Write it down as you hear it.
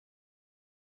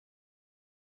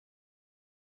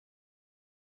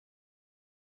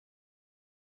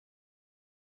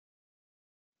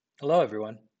Hello,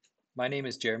 everyone. My name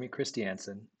is Jeremy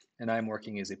Christiansen, and I'm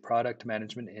working as a product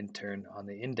management intern on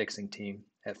the indexing team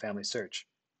at FamilySearch.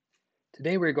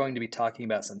 Today, we're going to be talking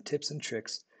about some tips and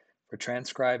tricks for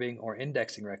transcribing or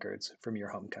indexing records from your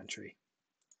home country.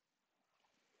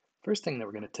 First thing that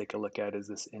we're going to take a look at is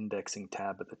this indexing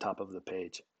tab at the top of the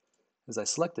page. As I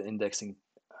select the indexing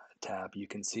tab, you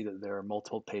can see that there are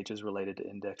multiple pages related to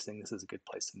indexing. This is a good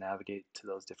place to navigate to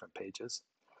those different pages.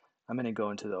 I'm going to go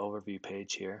into the overview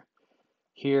page here.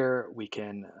 Here we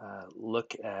can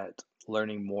look at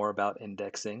learning more about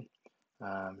indexing.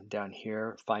 Down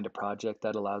here, find a project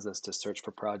that allows us to search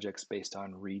for projects based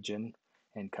on region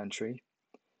and country.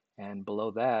 And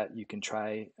below that, you can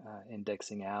try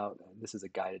indexing out. This is a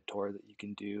guided tour that you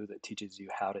can do that teaches you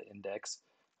how to index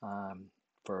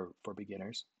for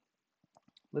beginners.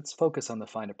 Let's focus on the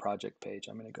Find a Project page.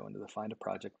 I'm going to go into the Find a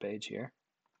Project page here.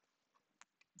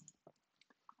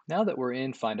 Now that we're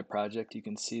in Find a Project, you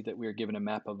can see that we're given a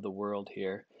map of the world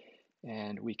here,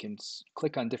 and we can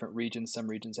click on different regions. Some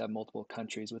regions have multiple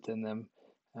countries within them,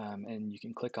 and you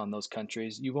can click on those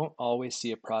countries. You won't always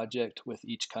see a project with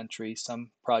each country. Some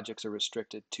projects are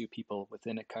restricted to people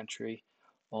within a country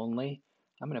only.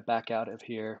 I'm going to back out of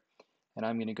here, and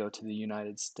I'm going to go to the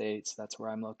United States. That's where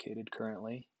I'm located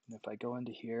currently. And if I go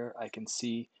into here, I can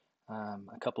see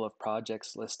a couple of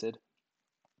projects listed.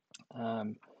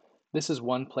 This is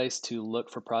one place to look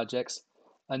for projects.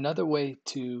 Another way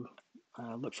to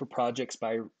look for projects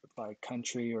by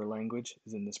country or language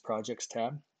is in this Projects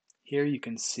tab. Here you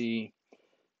can see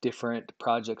different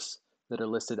projects that are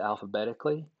listed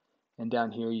alphabetically. And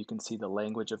down here you can see the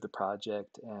language of the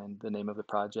project and the name of the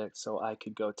project. So I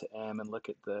could go to M and look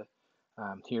at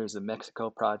here's a Mexico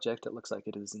project. It looks like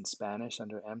it is in Spanish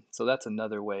under M. So that's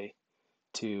another way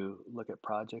to look at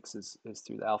projects is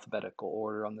through the alphabetical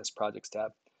order on this Projects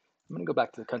tab. I'm going to go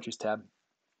back to the Countries tab.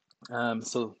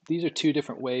 So these are two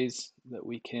different ways that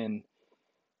we can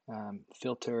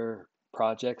filter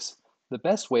projects. The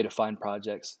best way to find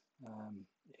projects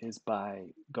is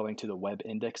by going to the web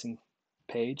indexing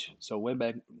page. So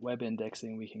web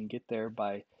indexing, we can get there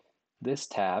by this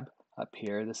tab up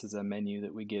here. This is a menu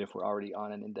that we get if we're already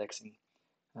on an indexing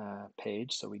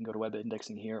page. So we can go to web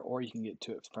indexing here, or you can get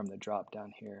to it from the drop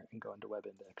down here and go into web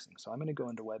indexing. So I'm going to go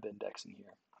into web indexing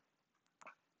here.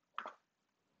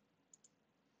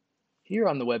 Here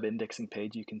on the web indexing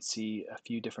page, you can see a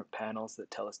few different panels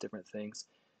that tell us different things.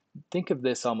 Think of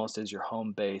this almost as your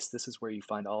home base. This is where you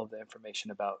find all of the information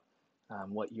about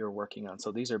what you're working on.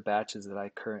 So these are batches that I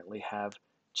currently have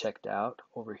checked out.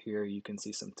 Over here, you can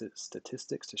see some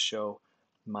statistics to show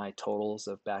my totals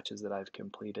of batches that I've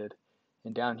completed.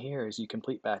 And down here, as you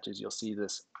complete batches, you'll see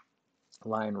this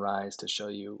line rise to show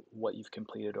you what you've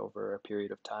completed over a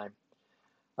period of time.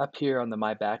 Up here on the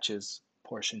My Batches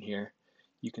portion here,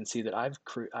 you can see that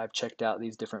I've checked out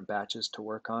these different batches to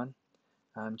work on.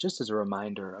 Just as a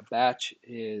reminder, a batch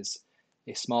is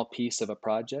a small piece of a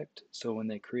project. So when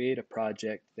they create a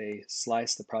project, they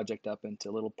slice the project up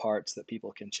into little parts that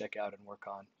people can check out and work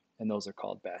on, and those are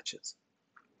called batches.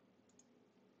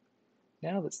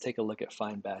 Now let's take a look at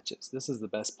Find Batches. This is the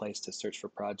best place to search for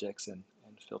projects and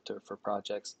filter for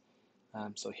projects.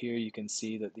 So here you can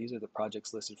see that these are the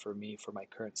projects listed for me for my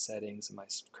current settings and my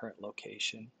current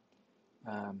location.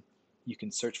 You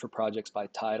can search for projects by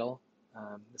title.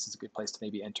 This is a good place to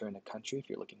maybe enter in a country if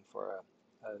you're looking for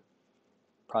a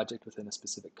project within a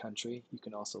specific country. You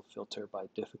can also filter by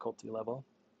difficulty level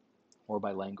or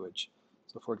by language.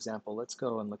 So for example, let's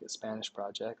go and look at Spanish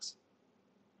projects.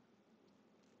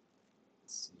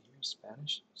 Let's see here,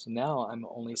 Spanish. So now I'm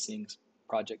only seeing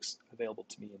projects available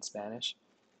to me in Spanish.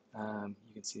 You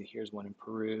can see here's one in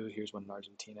Peru, here's one in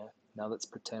Argentina. Now let's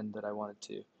pretend that I wanted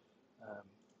to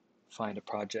find a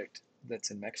project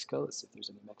that's in Mexico. Let's see if there's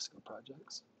any Mexico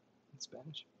projects in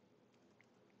Spanish.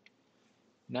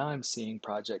 Now I'm seeing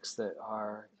projects that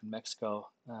are in Mexico,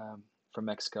 from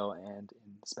Mexico and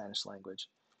in the Spanish language.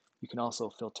 You can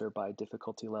also filter by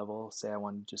difficulty level. Say I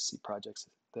want to just see projects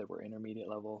that were intermediate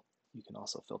level. You can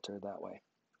also filter that way.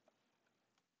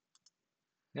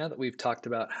 Now that we've talked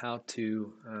about how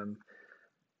to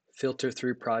filter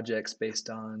through projects based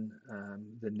on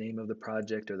the name of the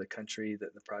project or the country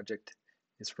that the project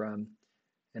is from,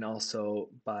 and also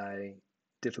by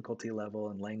difficulty level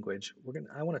and language,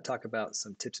 I want to talk about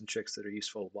some tips and tricks that are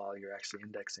useful while you're actually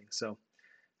indexing. So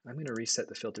I'm going to reset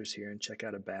the filters here and check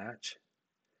out a batch.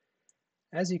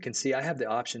 As you can see, I have the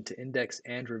option to index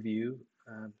and review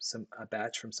a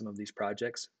batch from some of these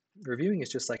projects. Reviewing is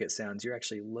just like it sounds. You're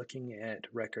actually looking at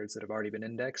records that have already been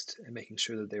indexed and making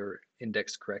sure that they were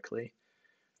indexed correctly.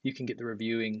 You can get the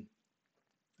reviewing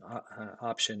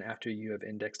option after you have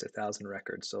indexed 1,000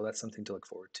 records. So that's something to look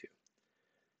forward to.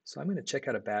 So I'm going to check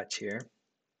out a batch here.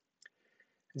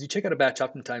 As you check out a batch,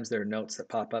 oftentimes there are notes that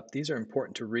pop up. These are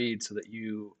important to read so that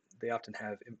they often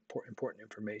have important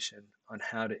information on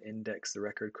how to index the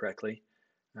record correctly.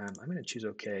 I'm going to choose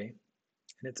OK, and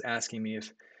it's asking me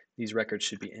if these records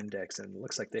should be indexed, and it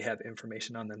looks like they have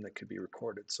information on them that could be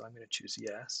recorded. So I'm going to choose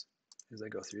yes as I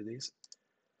go through these.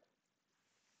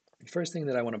 The first thing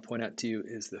that I want to point out to you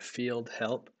is the field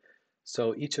help.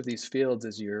 So each of these fields,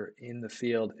 as you're in the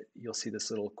field, you'll see this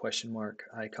little question mark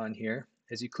icon here.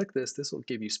 As you click this, this will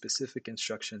give you specific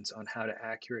instructions on how to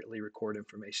accurately record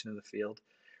information in the field.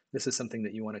 This is something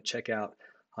that you want to check out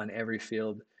on every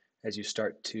field as you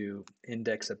start to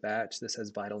index a batch. This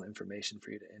has vital information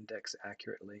for you to index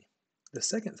accurately. The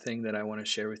second thing that I want to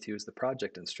share with you is the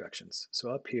project instructions.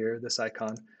 So up here, this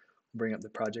icon will bring up the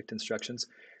project instructions.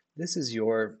 This is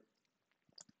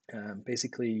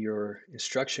basically your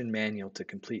instruction manual to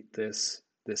complete this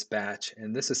batch,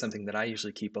 and this is something that I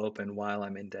usually keep open while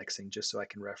I'm indexing just so I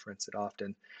can reference it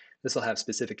often. This will have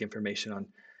specific information on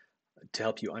to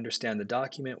help you understand the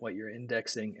document, what you're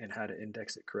indexing, and how to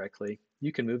index it correctly.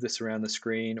 You can move this around the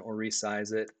screen or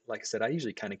resize it. Like I said, I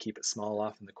usually kind of keep it small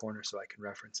off in the corner so I can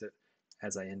reference it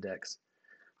as I index.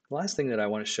 The last thing that I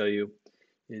want to show you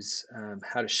is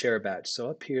how to share a batch. So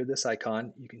up here, this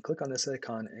icon, you can click on this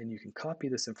icon and you can copy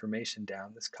this information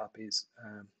down. This copies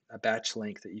a batch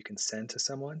link that you can send to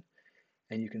someone,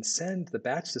 and you can send the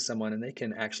batch to someone and they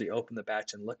can actually open the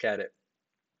batch and look at it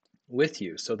with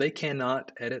you. So they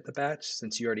cannot edit the batch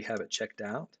since you already have it checked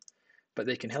out, but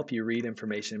they can help you read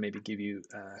information and maybe give you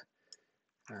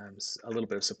a little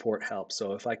bit of support help.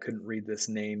 So if I couldn't read this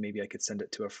name, maybe I could send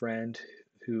it to a friend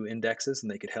who indexes and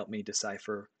they could help me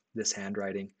decipher this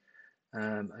handwriting.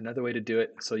 Another way to do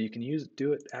it, so you can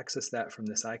access that from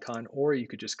this icon, or you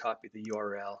could just copy the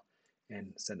URL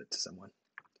and send it to someone.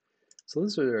 So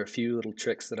those are a few little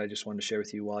tricks that I just wanted to share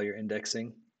with you while you're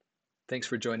indexing. Thanks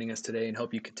for joining us today, and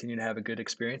hope you continue to have a good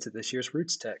experience at this year's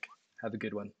RootsTech. Have a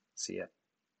good one. See ya.